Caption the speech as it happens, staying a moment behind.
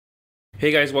Hey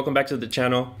guys, welcome back to the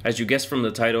channel. As you guessed from the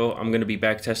title, I'm going to be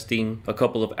backtesting a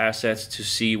couple of assets to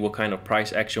see what kind of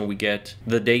price action we get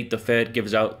the date the Fed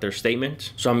gives out their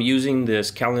statement. So I'm using this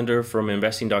calendar from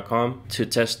investing.com to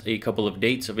test a couple of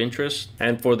dates of interest.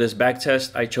 And for this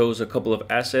backtest, I chose a couple of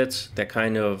assets that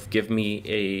kind of give me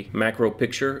a macro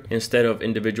picture instead of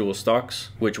individual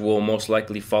stocks, which will most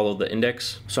likely follow the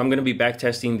index. So I'm going to be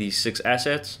backtesting these 6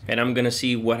 assets, and I'm going to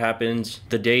see what happens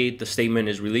the day the statement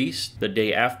is released, the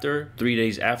day after, 3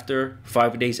 days after,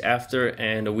 5 days after,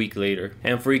 and a week later.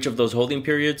 And for each of those holding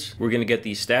periods, we're going to get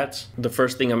these stats. The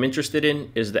first thing I'm interested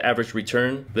in is the average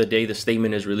return the day the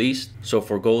statement is released. So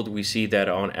for gold, we see that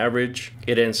on average,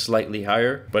 it ends slightly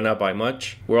higher, but not by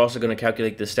much. We're also going to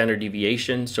calculate the standard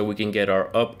deviation so we can get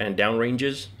our up and down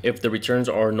ranges. If the returns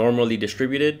are normally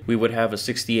distributed, we would have a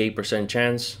 68%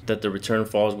 chance that the return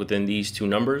falls within these two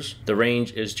numbers. The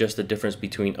range is just the difference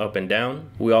between up and down.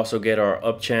 We also get our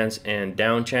up chance and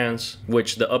down chance,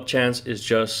 which the up chance is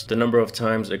just the number of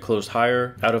times it closed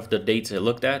higher out of the dates it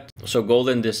looked at. So gold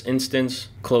in this instance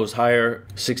closed higher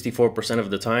 64%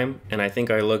 of the time, and I think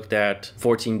I looked at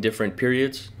 14 different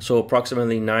periods. So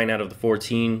approximately 9 out of the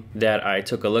 14 that I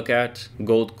took a look at,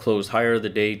 gold closed higher the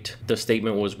date the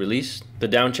statement was released. The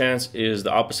down chance is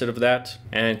the opposite of that,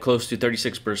 and close to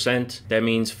 36%. That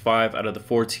means 5 out of the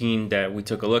 14 that we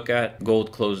took a look at,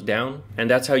 gold closed down. And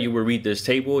that's how you would read this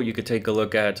table. You could take a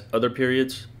look at other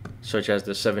periods, such as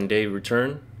the 7-day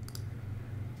return,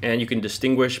 and you can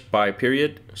distinguish by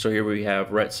period. So here we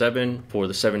have red 7 for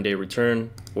the 7-day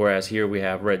return, whereas here we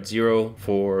have red 0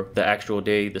 for the actual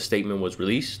day the statement was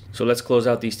released. So let's close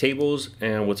out these tables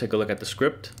and we'll take a look at the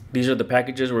script. These are the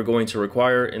packages we're going to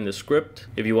require in the script.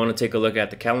 If you want to take a look at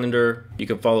the calendar, you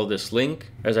can follow this link.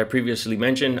 As I previously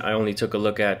mentioned, I only took a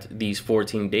look at these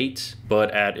 14 dates, but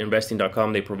at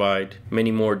investing.com they provide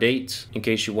many more dates in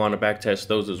case you want to backtest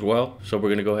those as well. So we're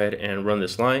going to go ahead and run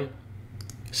this line.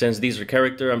 Since these are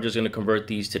character, I'm just going to convert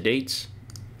these to dates.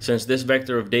 Since this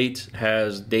vector of dates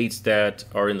has dates that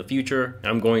are in the future,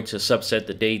 I'm going to subset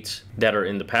the dates that are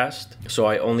in the past. So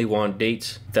I only want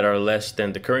dates that are less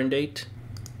than the current date.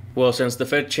 Well, since the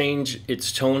Fed changed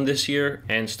its tone this year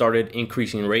and started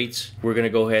increasing rates, we're going to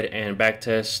go ahead and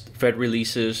backtest Fed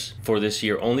releases for this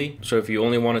year only. So if you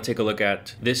only want to take a look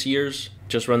at this year's,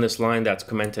 just run this line that's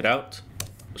commented out.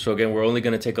 So again, we're only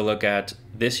going to take a look at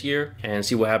this year and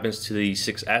see what happens to these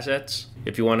 6 assets.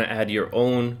 If you want to add your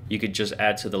own, you could just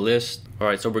add to the list. All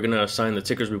right, so we're going to assign the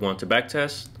tickers we want to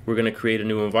backtest. We're going to create a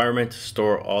new environment to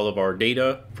store all of our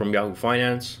data from Yahoo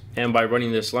Finance. And by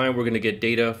running this line, we're going to get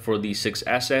data for these 6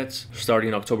 assets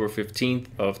starting October 15th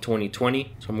of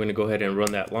 2020. So I'm going to go ahead and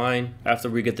run that line. After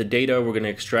we get the data, we're going to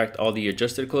extract all the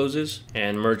adjusted closes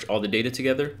and merge all the data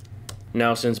together.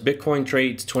 Now, since Bitcoin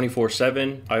trades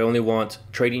 24/7, I only want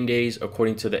trading days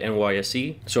according to the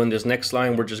NYSE. So in this next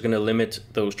line, we're just going to limit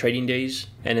those trading days.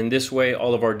 And in this way,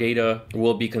 all of our data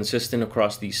will be consistent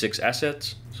across these 6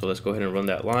 assets. So let's go ahead and run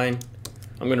that line.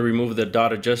 I'm going to remove the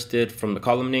dot adjusted from the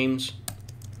column names.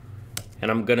 And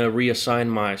I'm going to reassign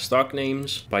my stock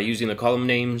names by using the column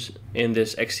names in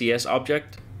this XCS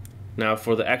object. Now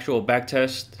for the actual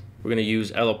backtest, we're going to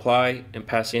use lapply and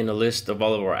pass in a list of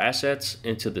all of our assets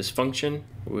into this function,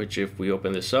 which if we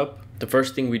open this up, the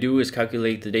first thing we do is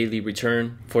calculate the daily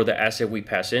return for the asset we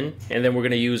pass in. And then we're going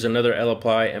to use another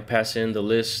lapply and pass in the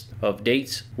list of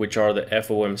dates, which are the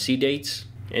FOMC dates,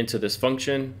 into this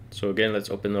function. So again,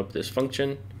 let's open up this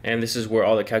function. And this is where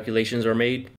all the calculations are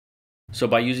made. So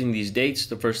by using these dates,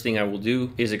 the first thing I will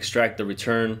do is extract the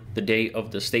return the date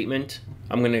of the statement.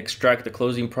 I'm going to extract the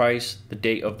closing price the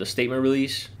date of the statement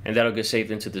release, and that'll get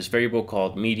saved into this variable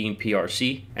called median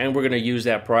PRC. And we're going to use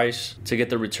that price to get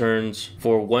the returns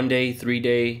for 1 day, 3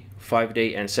 day, 5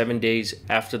 day, and 7 days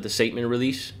after the statement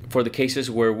release. For the cases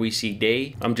where we see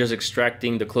day, I'm just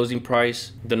extracting the closing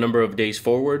price, the number of days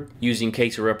forward, using K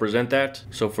to represent that.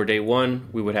 So for day 1,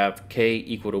 we would have K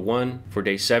equal to 1. For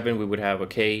day 7, we would have a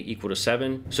K equal to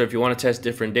 7. So if you want to test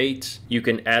different dates, you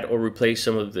can add or replace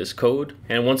some of this code.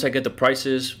 And once I get the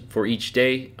prices for each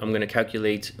day, I'm going to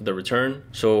calculate the return.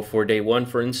 So for day 1,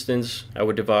 for instance, I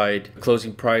would divide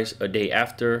closing price a day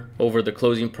after over the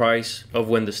closing price of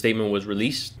when the statement was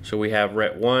released. So we have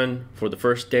ret 1 for the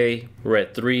first day,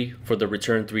 ret 3 for the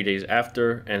return 3 days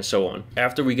after, and so on.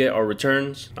 After we get our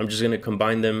returns, I'm just going to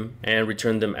combine them and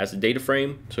return them as a data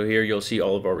frame. So here you'll see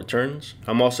all of our returns.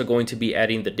 I'm also going to be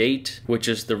adding the date, which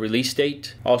is the release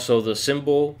date. Also the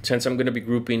symbol, since I'm going to be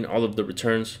grouping all of the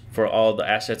returns for all the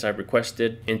assets I've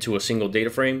requested into a single data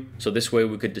frame. So this way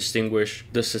we could distinguish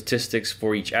the statistics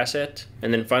for each asset.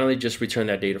 And then finally just return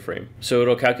that data frame. So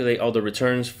it'll calculate all the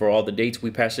returns for all the dates we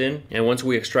pass in. And once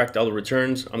we extract extract all the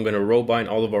returns, I'm going to row bind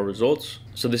all of our results.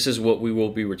 So this is what we will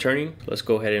be returning. Let's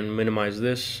go ahead and minimize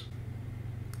this.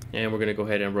 And we're going to go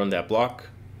ahead and run that block.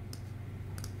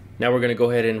 Now we're going to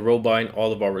go ahead and row bind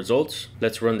all of our results.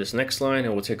 Let's run this next line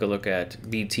and we'll take a look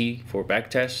at BT for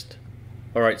backtest.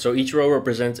 Alright, so each row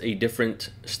represents a different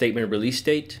statement release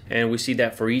date, and we see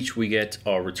that for each we get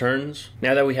our returns.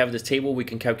 Now that we have this table, we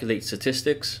can calculate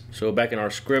statistics. So back in our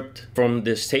script, from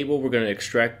this table we're going to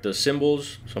extract the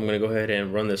symbols. So I'm going to go ahead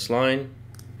and run this line,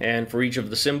 and for each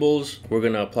of the symbols we're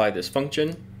going to apply this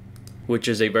function, which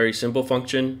is a very simple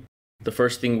function. The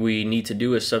first thing we need to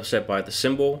do is subset by the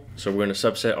symbol. So we're going to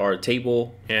subset our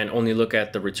table and only look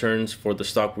at the returns for the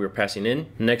stock we're passing in.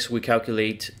 Next, we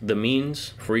calculate the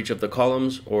means for each of the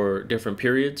columns or different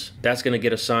periods. That's going to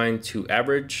get assigned to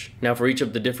average. Now for each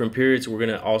of the different periods, we're going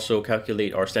to also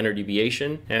calculate our standard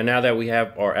deviation. And now that we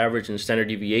have our average and standard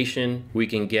deviation, we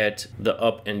can get the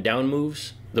up and down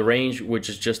moves, the range, which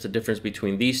is just the difference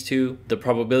between these two, the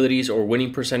probabilities or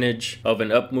winning percentage of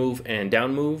an up move and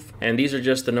down move, and these are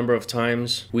just the number of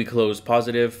times we close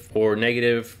positive or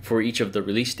negative for each of the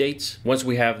release dates. Once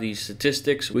we have these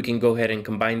statistics, we can go ahead and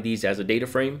combine these as a data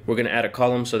frame. We're going to add a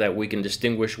column so that we can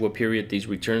distinguish what period these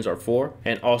returns are for,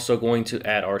 and also going to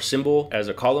add our symbol as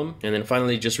a column, and then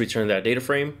finally just return that data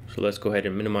frame. So let's go ahead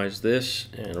and minimize this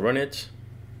and run it.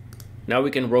 Now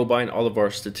we can row bind all of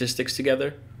our statistics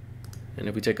together. And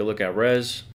if we take a look at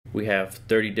res, we have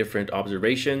 30 different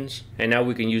observations. And now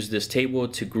we can use this table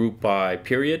to group by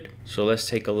period. So let's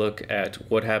take a look at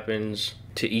what happens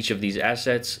to each of these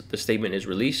assets the statement is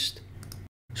released.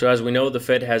 So as we know, the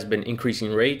Fed has been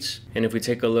increasing rates, and if we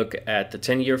take a look at the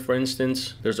 10-year, for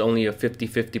instance, there's only a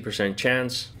 50%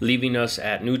 chance, leaving us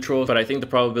at neutral. But I think the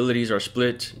probabilities are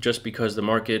split just because the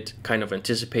market kind of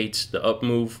anticipates the up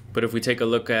move. But if we take a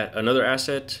look at another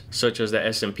asset, such as the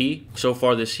S&P, so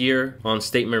far this year on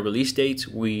statement release dates,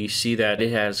 we see that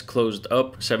it has closed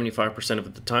up 75%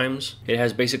 of the times. It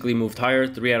has basically moved higher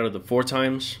 3 out of the 4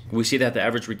 times. We see that the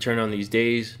average return on these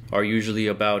days are usually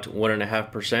about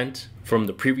 1.5%. From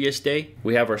the previous day,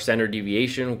 we have our standard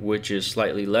deviation, which is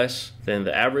slightly less than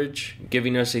the average,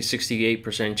 giving us a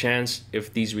 68% chance,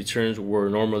 if these returns were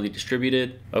normally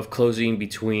distributed, of closing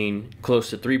between close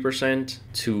to 3%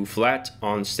 to flat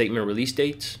on statement release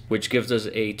dates, which gives us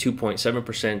a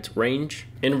 2.7% range.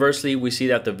 Inversely, we see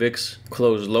that the VIX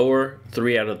closed lower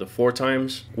 3 out of the 4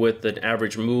 times, with an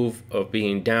average move of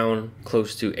being down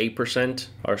close to 8%.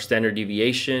 Our standard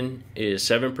deviation is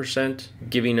 7%,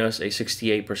 giving us a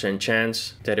 68%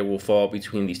 chance that it will fall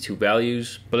between these two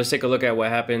values. But let's take a look at what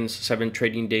happens 7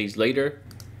 trading days later.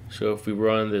 So if we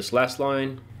run this last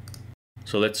line,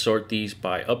 so let's sort these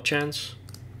by up chance.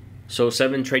 So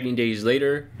 7 trading days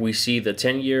later, we see the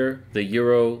 10-year, the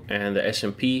Euro, and the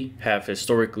S&P have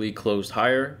historically closed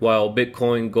higher, while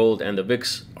Bitcoin, gold, and the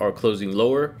VIX are closing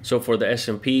lower. So for the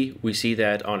S&P, we see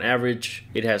that on average,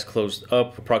 it has closed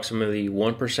up approximately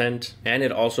 1%, and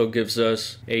it also gives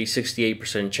us a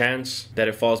 68% chance that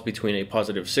it falls between a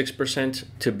positive 6%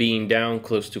 to being down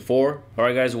close to 4%.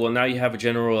 Alright guys, well now you have a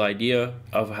general idea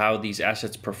of how these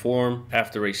assets perform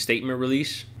after a statement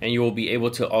release, and you will be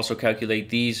able to also calculate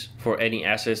these for any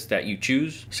assets that you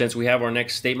choose. Since we have our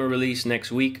next statement release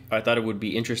next week, I thought it would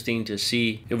be interesting to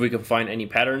see if we can find any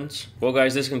patterns. Well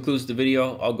guys, this concludes the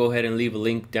video. I'll go ahead and leave a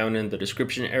link down in the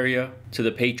description area to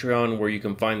the Patreon where you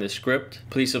can find this script.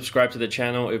 Please subscribe to the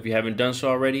channel if you haven't done so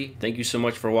already. Thank you so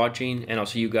much for watching, and I'll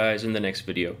see you guys in the next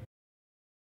video.